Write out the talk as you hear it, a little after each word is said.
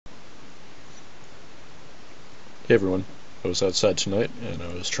Hey everyone, I was outside tonight and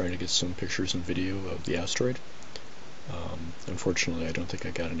I was trying to get some pictures and video of the asteroid. Unfortunately I don't think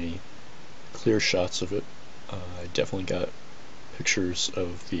I got any clear shots of it. I definitely got pictures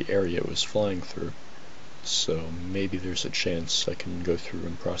of the area it was flying through, so maybe there's a chance I can go through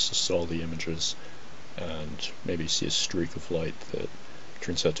and process all the images and maybe see a streak of light that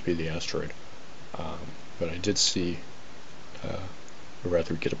turns out to be the asteroid. But I did see or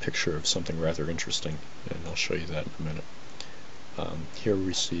rather get a picture of something rather interesting, and I'll show you that in a minute. Here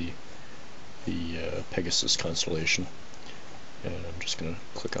we see the Pegasus constellation, and I'm just going to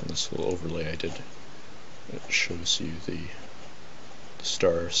click on this little overlay I did. It shows you the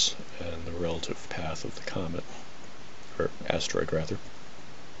stars and the relative path of the comet, or asteroid rather.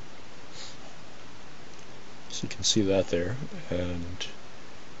 So you can see that there, and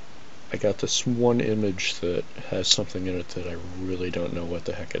I got this one image that has something in it that I really don't know what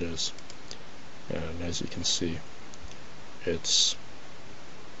the heck it is. And as you can see, it's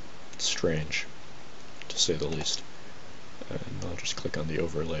strange, to say the least. And I'll just click on the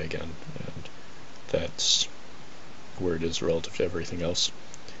overlay again, and that's where it is relative to everything else.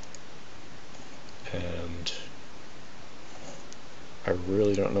 And I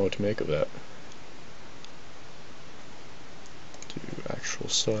really don't know what to make of that. Do actual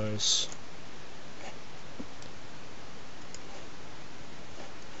size.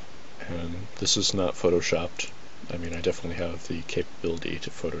 And this is not photoshopped. I mean, I definitely have the capability to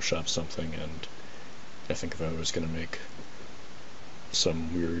Photoshop something, and I think if I was going to make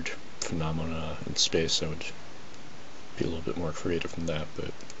some weird phenomena in space, I would be a little bit more creative than that,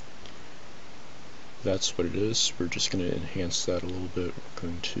 but that's what it is. We're just going to enhance that a little bit. We're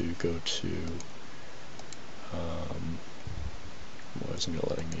going to go to why isn't it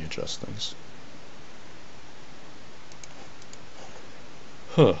letting me adjust things?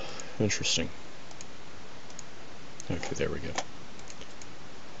 Huh, interesting. Okay, there we go.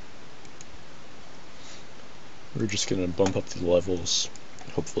 We're just going to bump up the levels.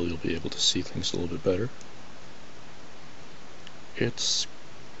 Hopefully you'll be able to see things a little bit better. It's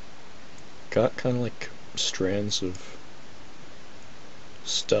got kind of like strands of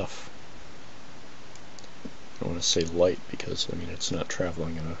stuff. I don't want to say light because, I mean, it's not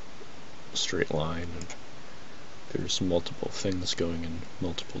traveling in a straight line, and there's multiple things going in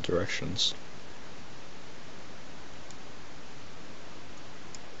multiple directions.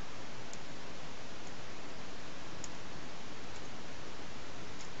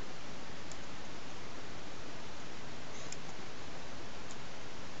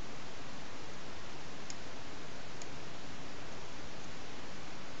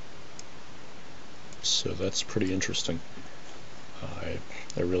 So that's pretty interesting.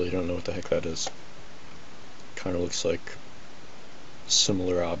 I really don't know what the heck that is. Kind of looks like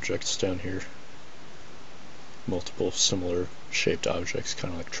similar objects down here. Multiple similar shaped objects,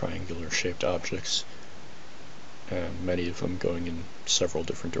 kind of like triangular shaped objects. And many of them going in several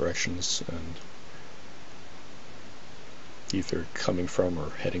different directions and either coming from or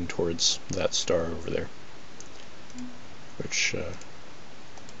heading towards that star over there. Which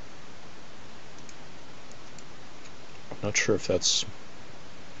I'm not sure if that's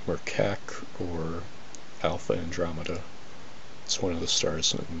Mercac or Alpha Andromeda. It's one of the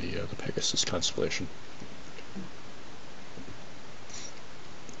stars in the Pegasus constellation.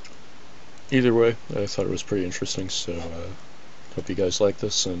 Either way, I thought it was pretty interesting, so hope you guys like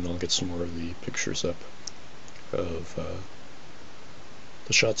this, and I'll get some more of the pictures up of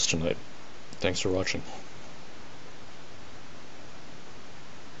the shots tonight. Thanks for watching.